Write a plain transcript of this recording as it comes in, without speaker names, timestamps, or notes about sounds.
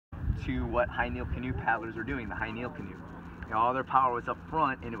to what high kneel canoe paddlers are doing, the high kneel canoe. You know, all their power was up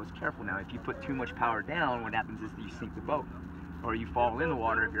front, and it was careful. Now, if you put too much power down, what happens is that you sink the boat, or you fall in the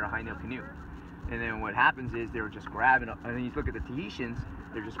water if you're a high kneel canoe. And then what happens is they were just grabbing up. And then you look at the Tahitians,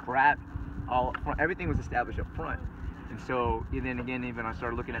 they're just grabbed all up front. Everything was established up front. And so, and then again, even I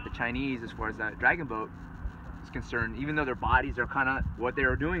started looking at the Chinese as far as that dragon boat is concerned, even though their bodies are kind of, what they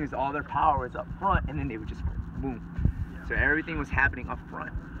were doing is all their power was up front, and then they would just boom. Yeah. So everything was happening up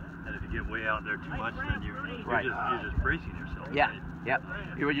front. And if you get way out there too much, then you're just bracing yourself. Yeah, right? Yep.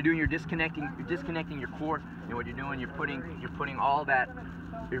 What you're doing, you're disconnecting your core. And what you're doing, you're putting all that.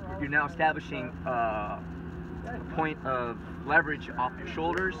 You're now establishing a point of leverage off your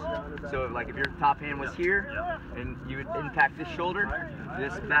shoulders. So like if your top hand was here, and you would impact this shoulder,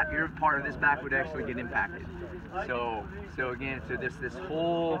 this back, your part of this back would actually get impacted. So again, so this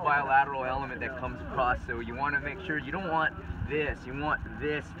whole bilateral element that comes across. So you want to make sure you don't want this. You want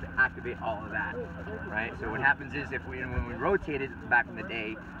this to activate all of that, right? So what happens is when we rotated back in the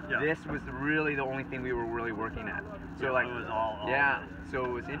day, this was really the only thing we were really working at. So like, it was all so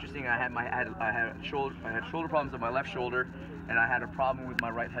it was interesting. I had shoulder problems on my left shoulder, and I had a problem with my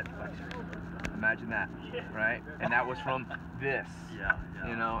right hip flexor. Imagine that, right? And that was from this.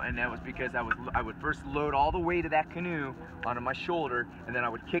 You know, and that was because I would first load all the weight of that canoe onto my shoulder, and then I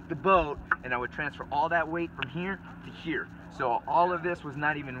would kick the boat, and I would transfer all that weight from here to here. So all of this was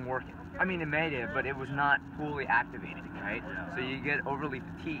not even working. I mean, it made it, but it was not fully activated, right? So you get overly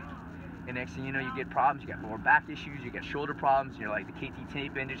fatigued, and next thing you know, you get problems. You got lower back issues, you get shoulder problems. You're like, the KT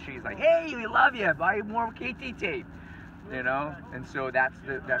tape industry is like, hey, we love you, buy more KT tape. You know, and so that's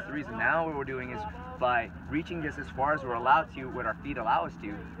the reason. Now what we're doing is by reaching just as far as we're allowed to, what our feet allow us to.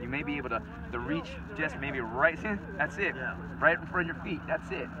 You may be able to reach just maybe right. That's it. Right in front of your feet. That's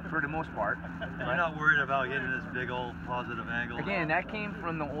it for the most part. And you're not worried about getting this big old positive angle. Again, that came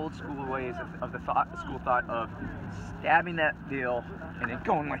from the old school ways of the school thought of stabbing that deal and then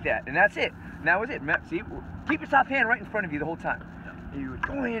going like that, and that's it. And that was it. See, keep your top hand right in front of you the whole time. You would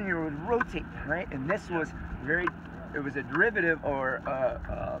go in, you would rotate, right? And this was very. It was a derivative or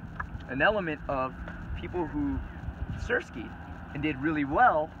an element of people who surf skied and did really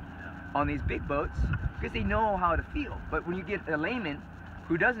well on these big boats because they know how to feel. But when you get a layman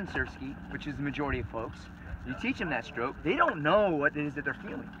who doesn't surf ski, which is the majority of folks, you teach them that stroke, they don't know what it is that they're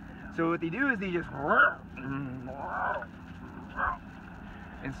feeling. So what they do is they just,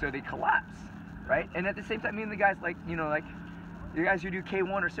 and so they collapse, right? And at the same time, I mean, the guys like, you know, like, the guys who do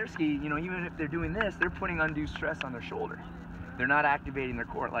K1 or surf ski, you know, even if they're doing this, they're putting undue stress on their shoulder. They're not activating their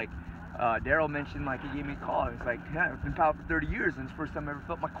core. Like Daryl mentioned, like he gave me a call. It's like, yeah, I've been paddling for 30 years, and it's the first time I ever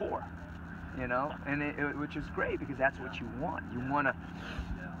felt my core. You know, and which is great because that's what you want. You want to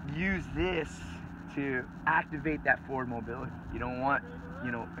use this to activate that forward mobility. You don't want,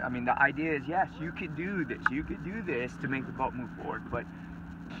 you know, I mean, the idea is yes, you could do this. You could do this to make the boat move forward, but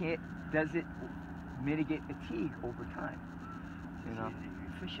does it mitigate fatigue over time? You know,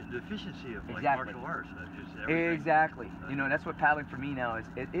 the efficiency of like martial arts. Exactly. You know, that's what paddling for me now is.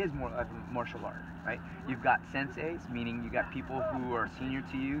 It is more like a martial art, right? You've got senseis, meaning you got people who are senior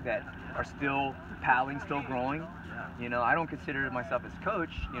to you that are still paddling, still growing. You know, I don't consider myself as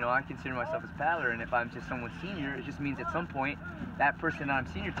coach. You know, I consider myself as paddler, and if I'm just someone senior, it just means at some point that person I'm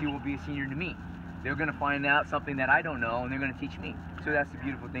senior to will be a senior to me. They're going to find out something that I don't know, and they're going to teach me. So that's the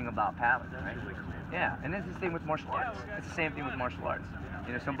beautiful thing about paddling, right? Yeah, and it's the same with martial arts. It's the same thing with martial arts.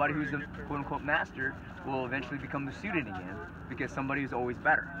 You know, somebody who's a quote-unquote master will eventually become the student again because somebody who's always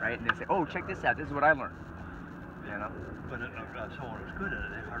better, right? And they say, oh, check this out. This is what I learned. You know? But someone who's good at it,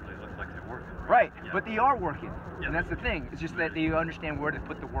 they hardly look like they're working. Right, but they are working. And that's the thing. It's just that you understand where to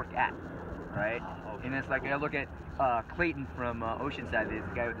put the work at, right? And it's like, I look at Clayton from Oceanside. There's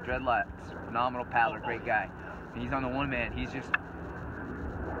the guy with the dreadlocks. Phenomenal paddler, great guy. And he's on the one man. He's just...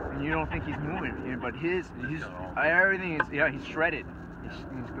 And you don't think he's moving, but his everything is, yeah, he's shredded.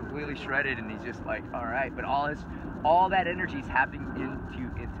 He's completely shredded, and he's just like, all right. But all that energy is happening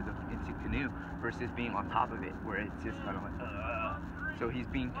into canoe versus being on top of it, where it's just kind of like, so he's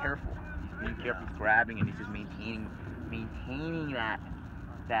being careful. He's grabbing, and he's just maintaining that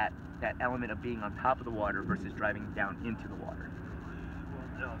element of being on top of the water versus driving down into the water.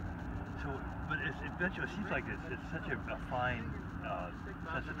 So, but eventually, it seems like it's such a fine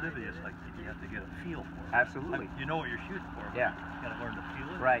sensitivity. It's like you have to get a feel for it. Absolutely. You know what you're shooting for. Yeah. You got to learn to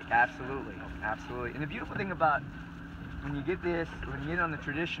feel it. Right. Absolutely. Absolutely. And the beautiful thing about when you get on the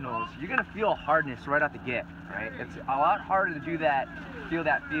traditionals, you're gonna feel hardness right out the get. Right. It's a lot harder to do that, feel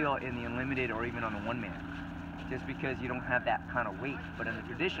that feel in the unlimited or even on the one man. just because you don't have that kind of weight. But in the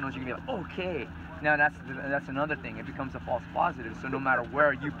traditionals, you can be like, okay. Now that's another thing. It becomes a false positive. So no matter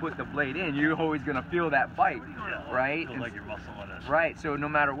where you put the blade in, you're always gonna feel that bite, right? Feel like your muscle on it. Right. So no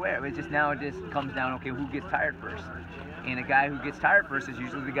matter where, it just comes down. Okay, who gets tired first? And a guy who gets tired first is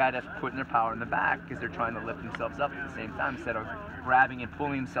usually the guy that's putting their power in the back because they're trying to lift themselves up at the same time. Instead of grabbing and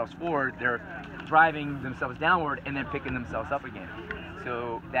pulling themselves forward, they're driving themselves downward and then picking themselves up again.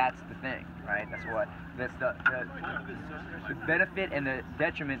 So that's the thing, right? That's the benefit and the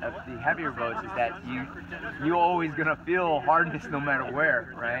detriment of the heavier boats is that you're always gonna feel hardness no matter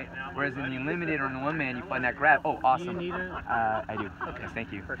where, right? Whereas in the unlimited or in the one man, you find that grab. Oh, awesome! Do you need it? I do. Okay,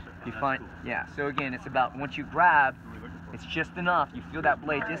 thank you. You find, yeah. So again, it's about once you grab, it's just enough. You feel that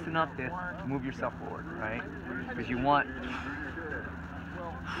blade just enough to move yourself forward, right? Because you don't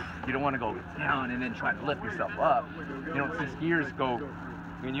want to go down and then try to lift yourself up. You don't see skiers go.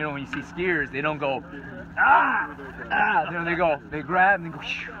 When you see skiers, they don't go they grab and they go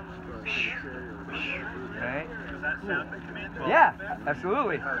right? Does that sound good to me? Yeah,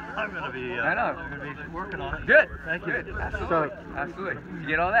 absolutely. I'm gonna be working on it. Good. Thank you. Good. Absolutely. Absolutely. You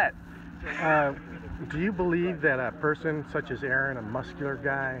get all that. Do you believe that a person such as Aaron, a muscular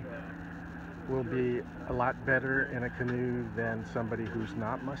guy, will be a lot better in a canoe than somebody who's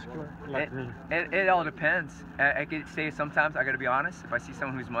not muscular? Like me? It all depends. I could say sometimes, I gotta be honest, if I see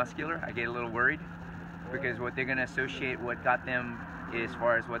someone who's muscular, I get a little worried because what they're gonna associate what got them, as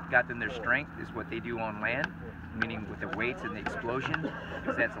far as what got them their strength, is what they do on land, meaning with the weights and the explosion,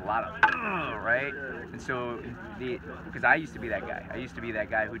 because that's a lot of, right? And so, because I used to be that guy. I used to be that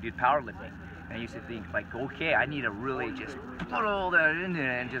guy who did powerlifting. And I used to think like, okay, I need to really just put all that in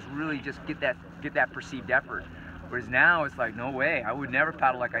there and just really just get that perceived effort. Whereas now it's like, no way, I would never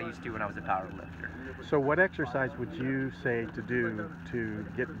paddle like I used to when I was a power lifter. So what exercise would you say to do to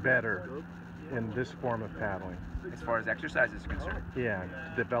get better in this form of paddling? As far as exercise is concerned? Yeah,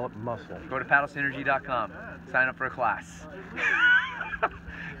 to develop muscle. Go to paddlesynergy.com, sign up for a class.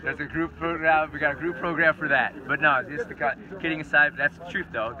 There's a group program. We got a group program for that. But no, just kidding aside, that's the truth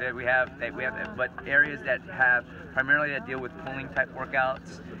though. That we have that. But areas that have primarily that deal with pulling type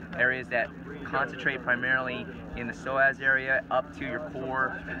workouts, areas that concentrate primarily in the psoas area up to your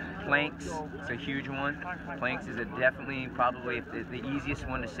core. Planks, it's a huge one. Planks is definitely probably the easiest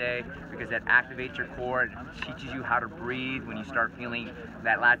one to say because that activates your core. It teaches you how to breathe when you start feeling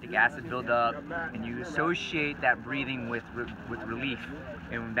that lactic acid build up, and you associate that breathing with relief.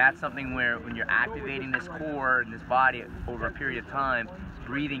 And that's something where when you're activating this core and this body over a period of time,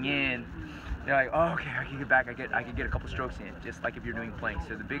 breathing in, you're like, oh, okay, I can get back. I can get a couple strokes in, just like if you're doing planks.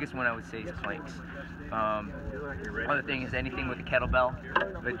 So the biggest one I would say is planks. Other thing is anything with a kettlebell,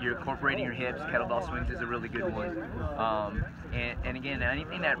 but you're incorporating your hips. Kettlebell swings is a really good one. And again,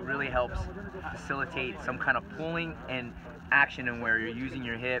 anything that really helps facilitate some kind of pulling and action and where you're using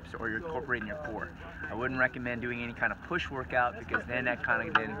your hips or you're incorporating your core. I wouldn't recommend doing any kind of push workout because then that kind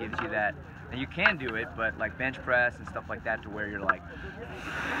of then gives you that. And you can do it, but like bench press and stuff like that to where you're like,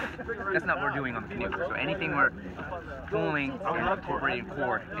 that's not what we're doing on the canoe. So anything we're pulling and incorporating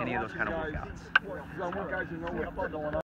core, any of those kind of workouts.